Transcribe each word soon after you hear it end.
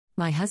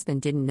My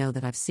husband didn't know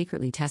that I've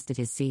secretly tested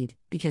his seed,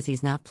 because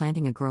he's not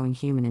planting a growing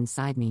human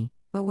inside me,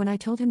 but when I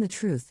told him the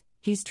truth,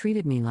 he's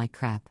treated me like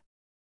crap.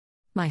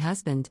 My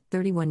husband,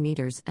 31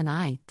 meters, and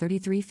I,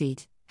 33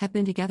 feet, have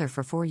been together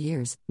for 4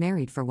 years,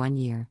 married for 1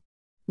 year.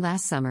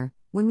 Last summer,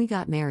 when we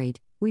got married,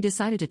 we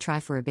decided to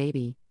try for a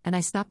baby, and I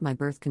stopped my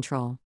birth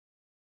control.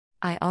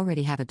 I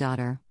already have a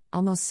daughter,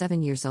 almost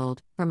 7 years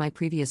old, from my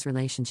previous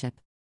relationship.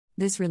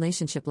 This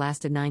relationship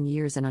lasted 9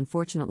 years and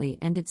unfortunately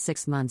ended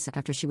 6 months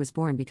after she was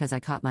born because I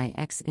caught my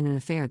ex in an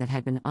affair that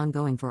had been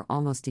ongoing for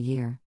almost a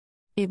year.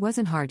 It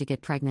wasn't hard to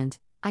get pregnant.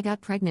 I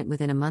got pregnant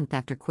within a month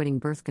after quitting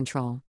birth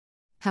control.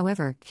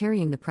 However,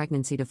 carrying the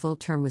pregnancy to full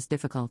term was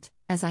difficult,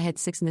 as I had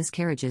 6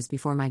 miscarriages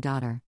before my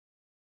daughter.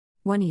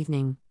 One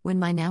evening, when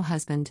my now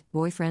husband,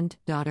 boyfriend,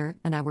 daughter,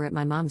 and I were at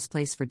my mom's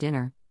place for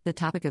dinner, the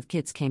topic of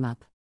kids came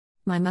up.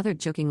 My mother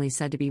jokingly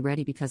said to be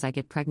ready because I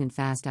get pregnant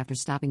fast after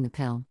stopping the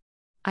pill.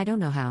 I don't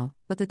know how,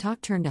 but the talk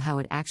turned to how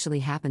it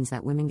actually happens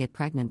that women get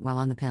pregnant while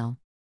on the pill.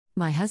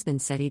 My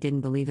husband said he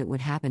didn't believe it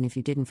would happen if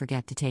you didn't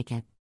forget to take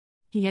it.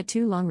 He had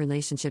 2 long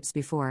relationships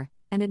before,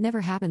 and it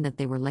never happened that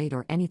they were late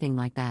or anything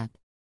like that.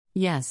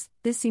 Yes,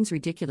 this seems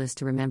ridiculous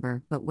to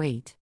remember, but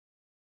wait.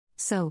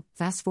 So,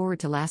 fast forward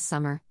to last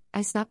summer,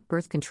 I stopped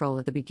birth control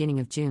at the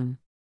beginning of June.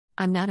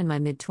 I'm not in my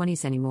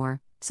mid-20s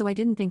anymore, so I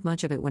didn't think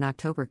much of it when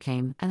October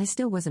came, and I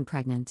still wasn't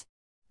pregnant.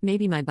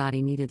 Maybe my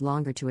body needed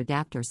longer to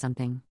adapt or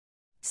something.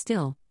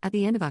 Still, at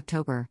the end of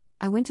October,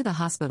 I went to the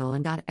hospital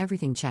and got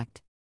everything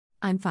checked.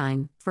 I'm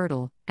fine,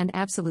 fertile, and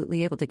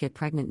absolutely able to get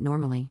pregnant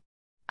normally.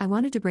 I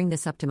wanted to bring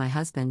this up to my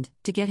husband,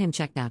 to get him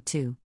checked out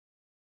too.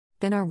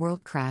 Then our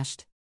world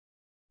crashed.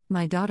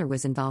 My daughter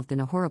was involved in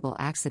a horrible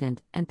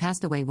accident and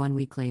passed away 1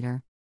 week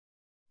later.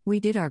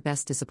 We did our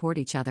best to support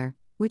each other,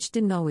 which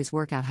didn't always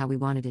work out how we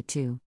wanted it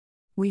to.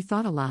 We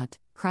fought a lot,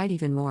 cried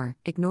even more,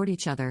 ignored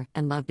each other,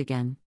 and loved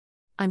again.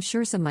 I'm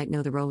sure some might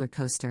know the roller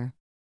coaster.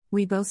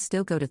 We both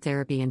still go to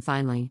therapy, and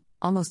finally,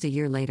 almost a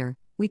year later,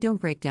 we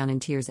don't break down in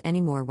tears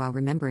anymore while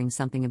remembering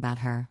something about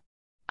her.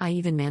 I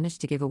even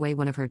managed to give away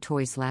one of her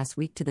toys last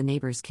week to the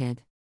neighbor's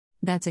kid.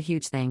 That's a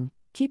huge thing.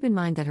 Keep in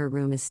mind that her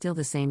room is still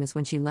the same as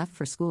when she left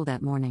for school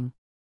that morning.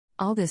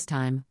 All this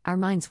time, our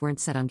minds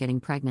weren't set on getting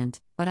pregnant,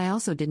 but I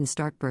also didn't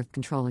start birth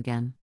control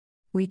again.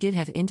 We did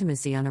have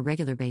intimacy on a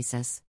regular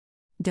basis.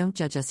 Don't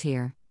judge us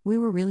here, we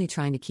were really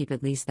trying to keep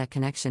at least that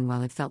connection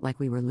while it felt like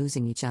we were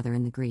losing each other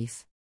in the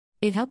grief.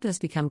 It helped us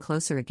become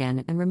closer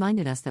again and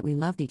reminded us that we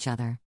loved each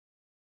other.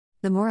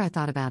 The more I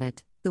thought about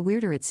it, the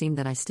weirder it seemed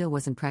that I still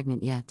wasn't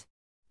pregnant yet.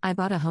 I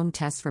bought a home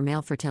test for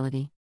male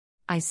fertility.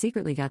 I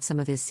secretly got some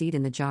of his seed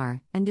in the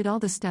jar and did all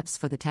the steps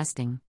for the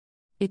testing.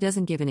 It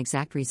doesn't give an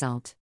exact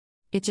result.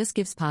 It just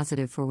gives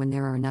positive for when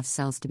there are enough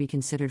cells to be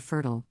considered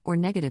fertile, or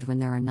negative when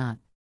there are not.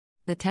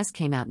 The test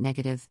came out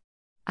negative.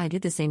 I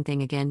did the same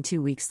thing again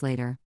 2 weeks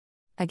later.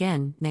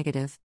 Again,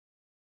 negative.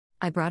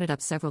 I brought it up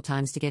several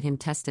times to get him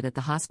tested at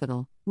the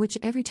hospital, which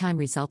every time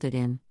resulted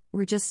in,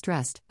 "We're just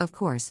stressed, of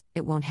course,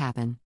 it won't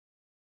happen."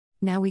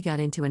 Now we got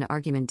into an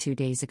argument 2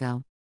 days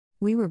ago.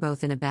 We were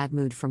both in a bad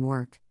mood from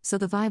work, so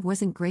the vibe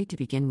wasn't great to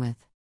begin with.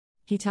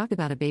 He talked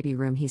about a baby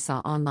room he saw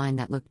online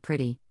that looked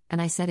pretty, and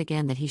I said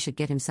again that he should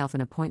get himself an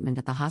appointment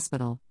at the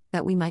hospital,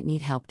 that we might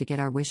need help to get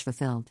our wish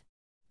fulfilled.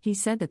 He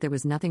said that there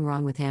was nothing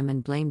wrong with him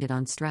and blamed it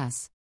on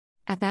stress.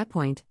 At that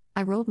point,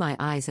 I rolled my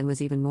eyes and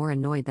was even more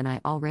annoyed than I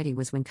already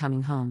was when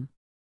coming home.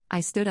 I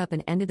stood up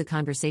and ended the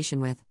conversation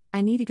with,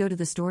 "I need to go to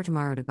the store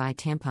tomorrow to buy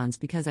tampons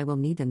because I will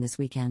need them this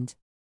weekend."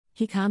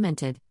 He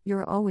commented,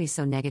 "You're always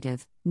so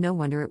negative, no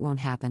wonder it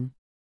won't happen."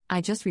 I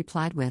just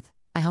replied with,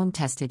 "I home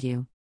tested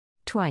you.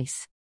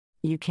 Twice.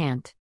 You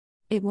can't.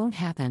 It won't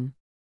happen.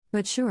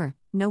 But sure,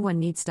 no one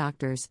needs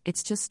doctors,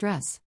 it's just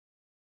stress."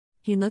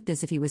 He looked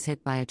as if he was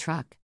hit by a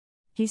truck.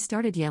 He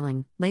started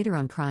yelling, later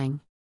on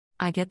crying.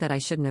 I get that I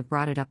shouldn't have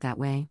brought it up that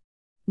way.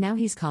 Now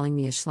he's calling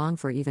me a schlong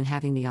for even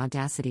having the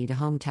audacity to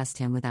home test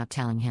him without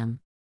telling him.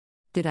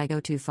 Did I go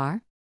too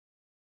far?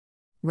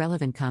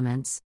 Relevant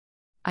comments.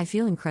 I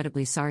feel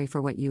incredibly sorry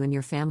for what you and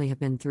your family have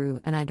been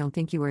through, and I don't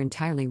think you were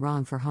entirely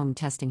wrong for home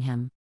testing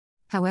him.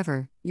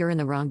 However, you're in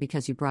the wrong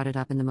because you brought it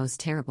up in the most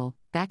terrible,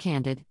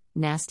 backhanded,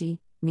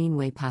 nasty, mean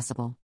way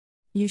possible.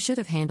 You should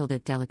have handled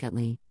it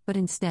delicately, but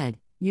instead,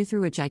 you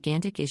threw a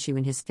gigantic issue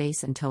in his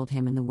face and told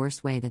him in the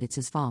worst way that it's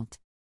his fault.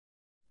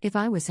 If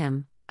I was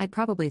him, I'd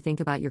probably think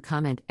about your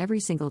comment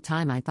every single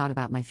time I thought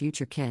about my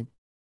future kid.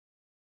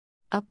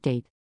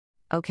 Update.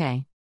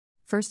 Okay.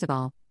 First of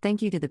all,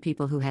 thank you to the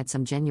people who had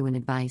some genuine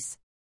advice.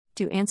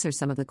 To answer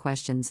some of the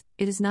questions,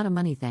 it is not a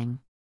money thing.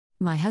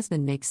 My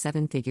husband makes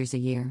 7 figures a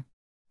year.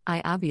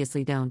 I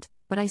obviously don't,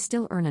 but I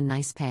still earn a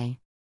nice pay.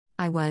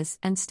 I was,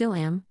 and still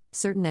am,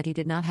 certain that he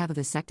did not have a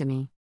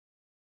vasectomy.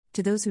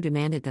 To those who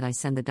demanded that I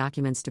send the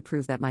documents to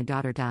prove that my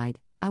daughter died,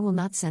 I will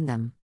not send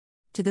them.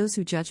 To those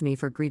who judge me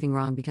for grieving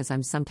wrong because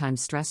I'm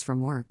sometimes stressed from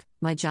work,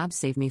 my job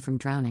saved me from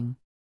drowning.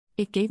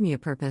 It gave me a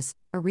purpose,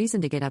 a reason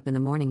to get up in the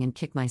morning and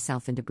kick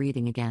myself into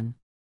breathing again.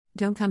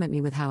 Don't come at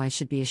me with how I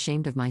should be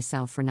ashamed of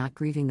myself for not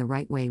grieving the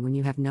right way when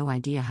you have no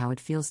idea how it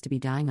feels to be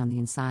dying on the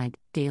inside,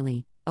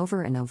 daily,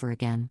 over and over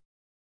again.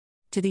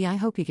 To the I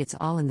hope he gets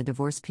all in the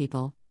divorce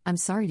people, I'm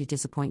sorry to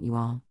disappoint you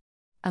all.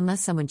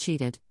 Unless someone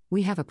cheated,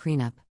 we have a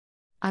prenup.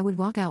 I would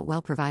walk out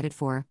well provided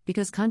for,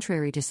 because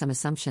contrary to some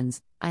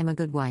assumptions, I'm a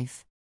good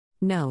wife.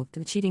 No,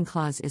 the cheating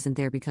clause isn't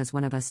there because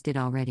one of us did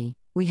already,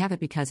 we have it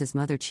because his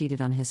mother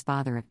cheated on his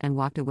father and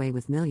walked away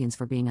with millions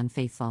for being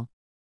unfaithful.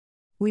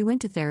 We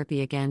went to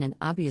therapy again and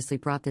obviously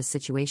brought this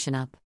situation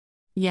up.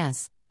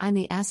 Yes, I'm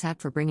the asshat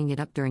for bringing it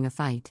up during a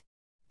fight.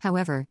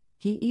 However,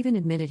 he even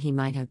admitted he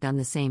might have done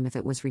the same if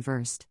it was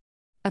reversed.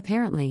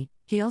 Apparently,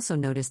 he also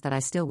noticed that I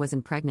still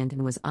wasn't pregnant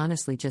and was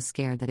honestly just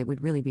scared that it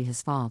would really be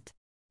his fault.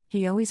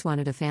 He always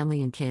wanted a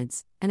family and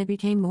kids, and it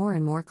became more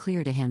and more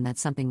clear to him that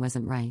something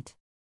wasn't right.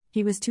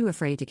 He was too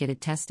afraid to get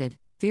it tested,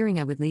 fearing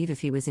I would leave if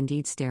he was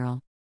indeed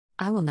sterile.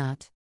 I will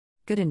not.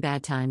 Good and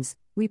bad times,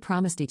 we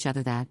promised each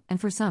other that,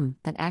 and for some,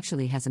 that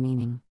actually has a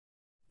meaning.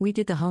 We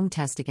did the home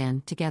test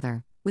again,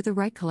 together, with the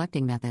right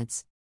collecting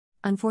methods.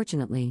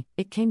 Unfortunately,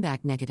 it came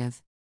back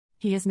negative.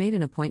 He has made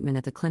an appointment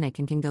at the clinic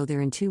and can go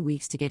there in 2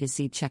 weeks to get his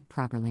seed checked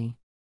properly.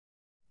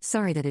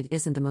 Sorry that it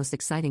isn't the most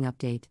exciting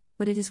update,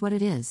 but it is what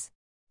it is.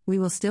 We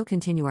will still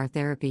continue our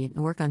therapy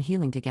and work on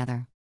healing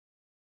together.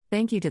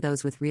 Thank you to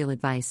those with real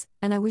advice,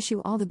 and I wish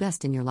you all the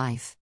best in your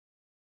life.